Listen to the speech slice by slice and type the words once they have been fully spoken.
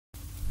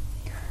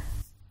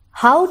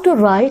How to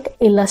Write,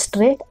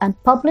 Illustrate and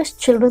Publish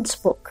Children's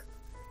Book.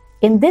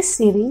 In this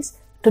series,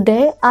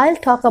 today I'll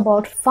talk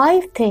about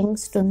 5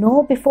 things to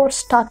know before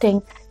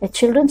starting a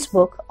children's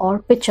book or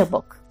picture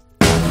book.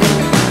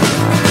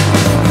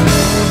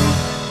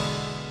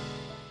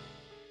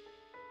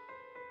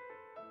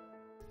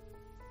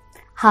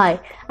 Hi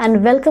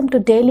and welcome to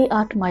Daily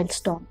Art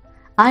Milestone.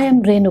 I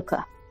am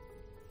Renuka.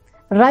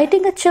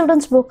 Writing a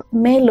children's book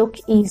may look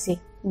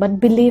easy, but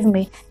believe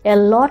me, a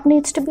lot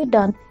needs to be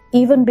done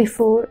even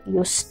before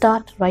you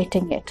start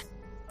writing it.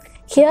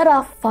 Here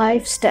are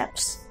 5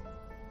 steps.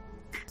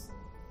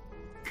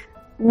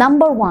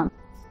 Number 1.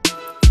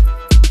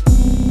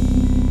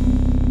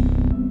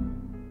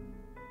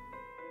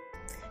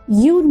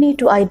 You need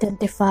to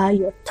identify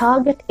your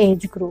target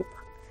age group.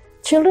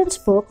 Children's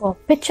book or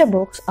picture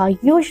books are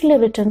usually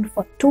written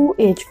for 2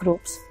 age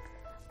groups.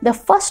 The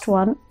first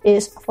one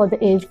is for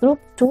the age group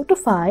 2 to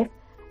 5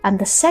 and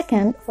the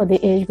second for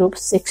the age group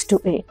 6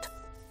 to 8.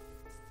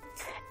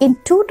 In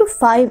 2 to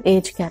 5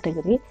 age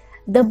category,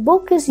 the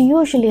book is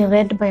usually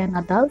read by an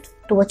adult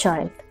to a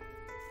child.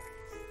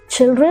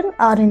 Children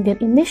are in their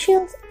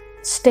initial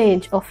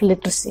stage of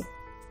literacy.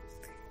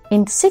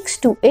 In 6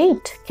 to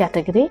 8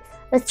 category,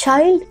 the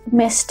child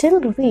may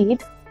still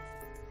read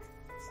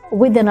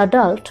with an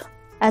adult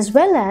as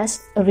well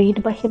as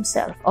read by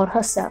himself or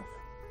herself.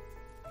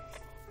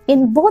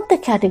 In both the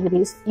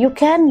categories, you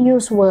can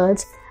use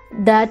words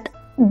that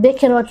they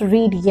cannot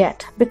read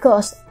yet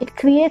because it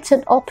creates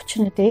an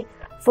opportunity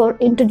for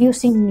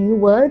introducing new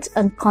words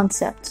and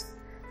concepts.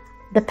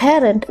 The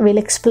parent will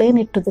explain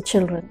it to the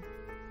children.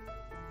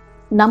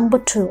 Number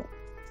 2.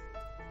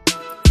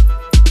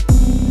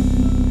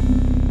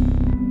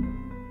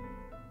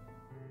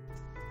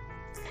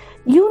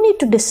 You need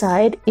to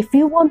decide if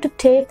you want to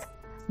take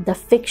the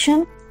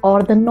fiction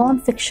or the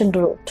non-fiction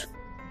route.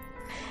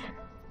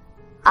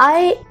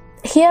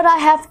 Here I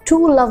have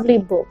 2 lovely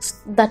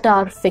books that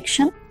are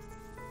fiction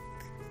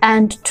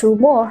and 2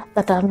 more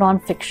that are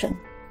non-fiction.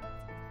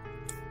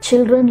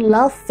 Children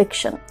love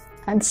fiction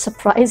and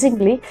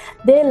surprisingly,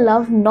 they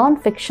love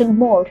non-fiction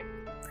more.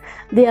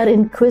 They are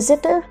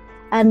inquisitive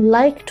and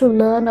like to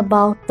learn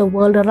about the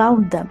world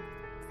around them.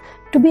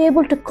 To be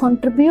able to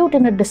contribute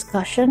in a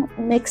discussion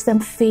makes them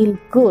feel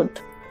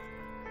good.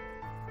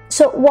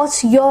 So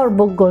what's your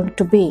book going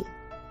to be?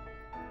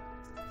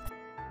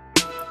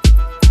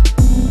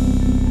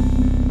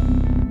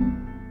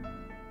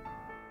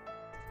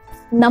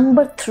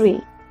 Number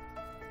 3.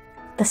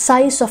 The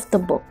size of the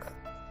book.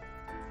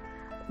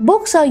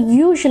 Books are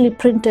usually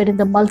printed in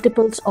the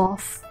multiples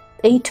of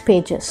 8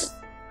 pages.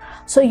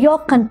 So your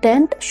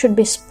content should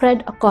be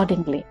spread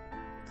accordingly.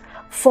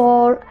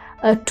 For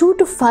a 2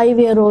 to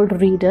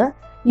 5-year-old reader,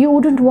 you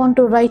wouldn't want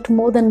to write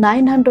more than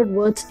 900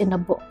 words in a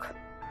book.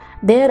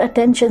 Their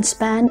attention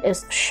span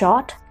is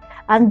short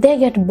and they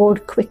get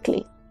bored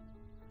quickly.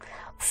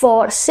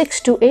 For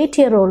 6 to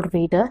 8-year-old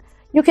reader,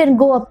 you can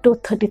go up to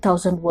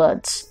 30,000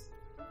 words.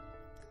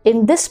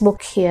 In this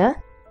book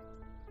here,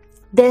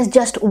 there's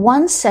just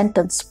 1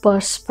 sentence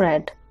per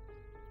spread.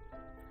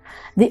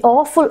 The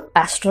Awful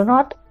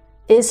Astronaut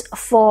is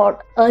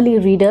for early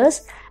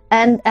readers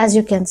and as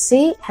you can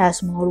see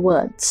has more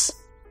words.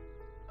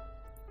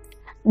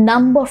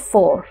 Number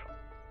 4.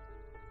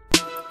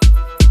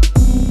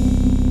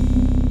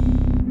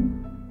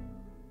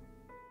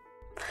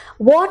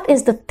 What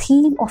is the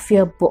theme of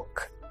your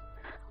book?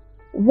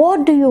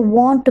 What do you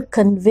want to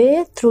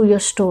convey through your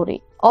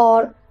story?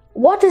 Or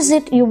what is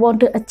it you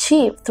want to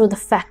achieve through the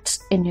facts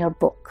in your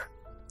book?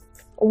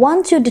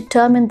 Once you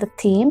determine the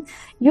theme,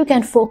 you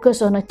can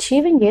focus on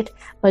achieving it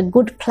by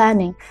good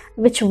planning,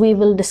 which we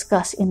will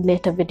discuss in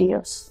later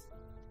videos.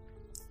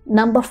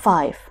 Number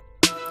 5.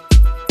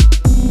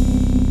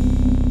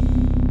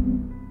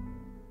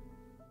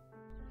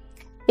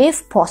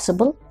 If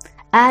possible,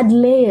 add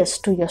layers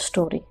to your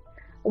story.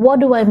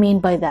 What do I mean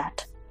by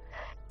that?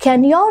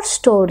 Can your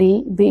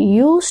story be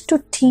used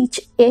to teach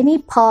any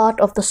part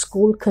of the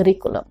school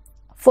curriculum?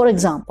 For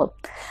example,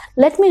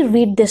 let me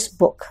read this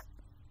book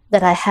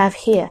that I have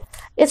here.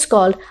 It's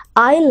called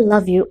I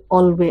Love You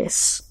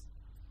Always.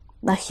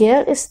 Now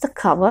here is the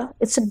cover.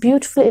 It's a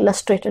beautifully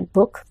illustrated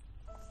book.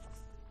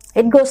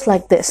 It goes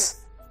like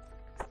this.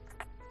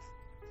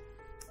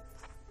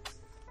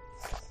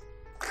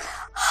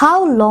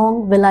 How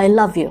long will I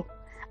love you?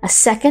 A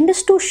second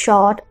is too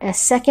short, a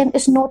second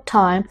is no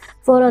time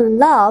for a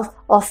love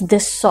of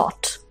this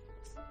sort.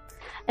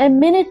 A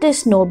minute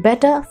is no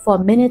better, for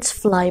minutes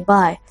fly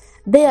by.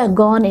 They are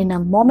gone in a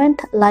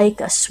moment like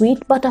a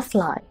sweet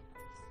butterfly.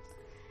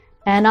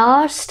 An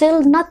hour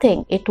still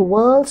nothing, it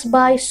whirls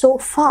by so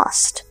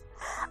fast.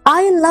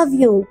 I love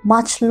you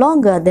much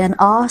longer than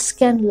hours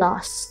can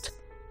last.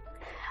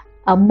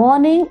 A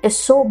morning is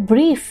so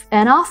brief,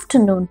 an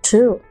afternoon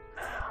too.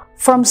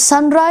 From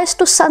sunrise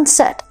to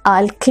sunset,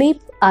 I'll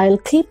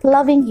keep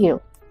loving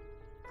you.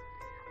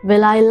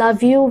 Will I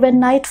love you when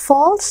night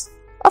falls?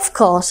 Of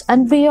course,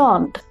 and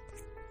beyond.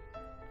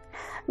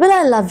 Will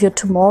I love you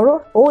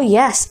tomorrow? Oh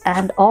yes,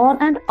 and on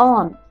and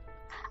on.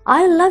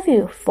 I love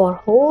you for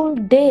whole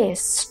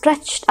days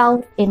stretched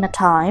out in a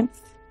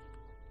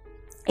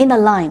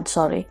line.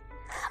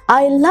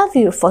 I love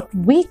you for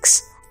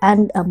weeks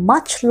and a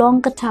much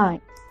longer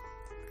time.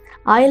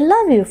 I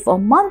love you for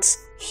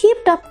months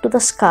heaped up to the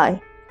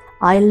sky.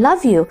 I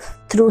love you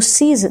through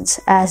seasons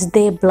as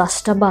they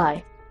bluster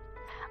by.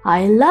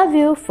 I love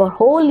you for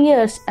whole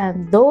years,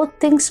 and though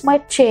things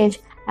might change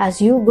as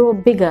you grow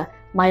bigger,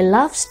 my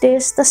love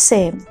stays the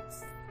same.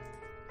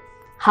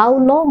 How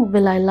long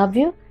will I love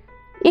you?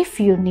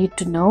 If you need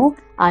to know,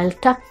 I'll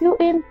tuck you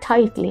in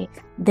tightly,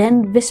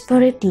 then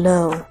whisper it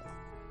low.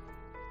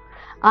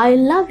 I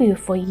love you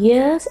for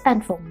years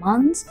and for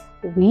months,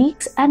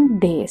 weeks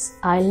and days.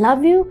 I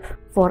love you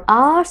for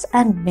hours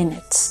and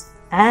minutes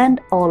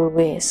and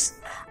always.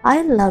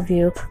 I love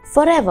you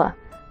forever,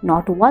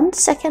 not 1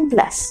 second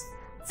less,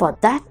 for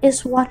that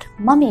is what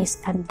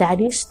mummies and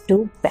daddies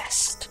do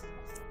best.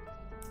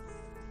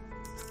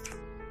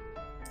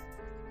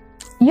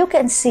 You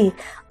can see,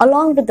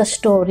 along with the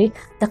story,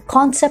 the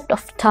concept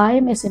of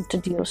time is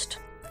introduced.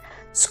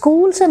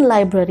 Schools and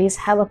libraries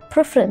have a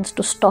preference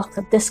to stock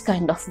this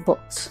kind of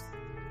books.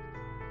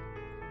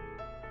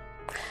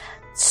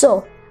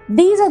 So,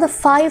 these are the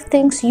 5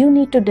 things you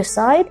need to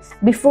decide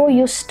before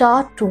you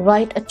start to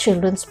write a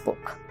children's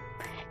book.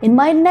 In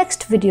my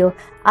next video,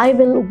 I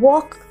will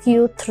walk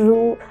you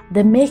through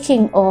the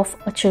making of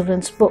a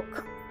children's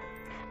book.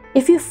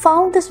 If you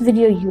found this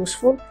video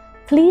useful,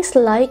 please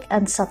like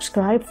and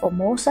subscribe for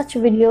more such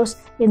videos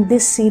in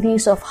this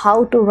series of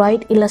how to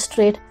write,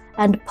 illustrate,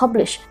 and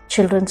publish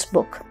children's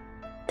book.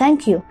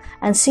 Thank you,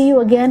 and see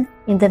you again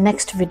in the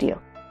next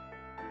video.